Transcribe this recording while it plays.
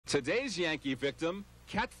Today's Yankee victim,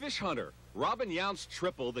 Catfish Hunter. Robin Yount's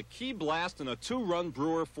triple, the key blast in a two-run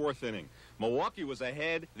Brewer fourth inning. Milwaukee was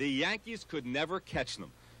ahead. The Yankees could never catch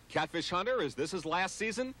them. Catfish Hunter, is this his last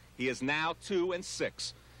season? He is now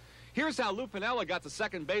 2-6. Here's how Lou Pinella got to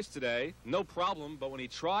second base today. No problem, but when he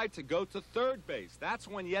tried to go to third base, that's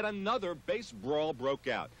when yet another base brawl broke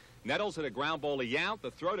out. Nettles hit a ground ball to Yount,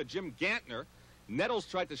 the throw to Jim Gantner. Nettles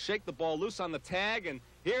tried to shake the ball loose on the tag, and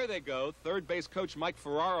here they go. Third base coach Mike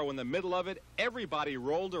Ferraro in the middle of it. Everybody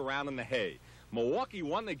rolled around in the hay. Milwaukee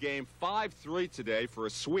won the game 5-3 today for a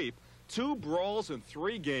sweep. 2 brawls in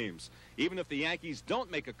 3 games. Even if the Yankees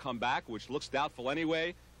don't make a comeback, which looks doubtful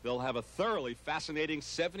anyway, they'll have a thoroughly fascinating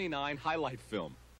 '79 highlight film.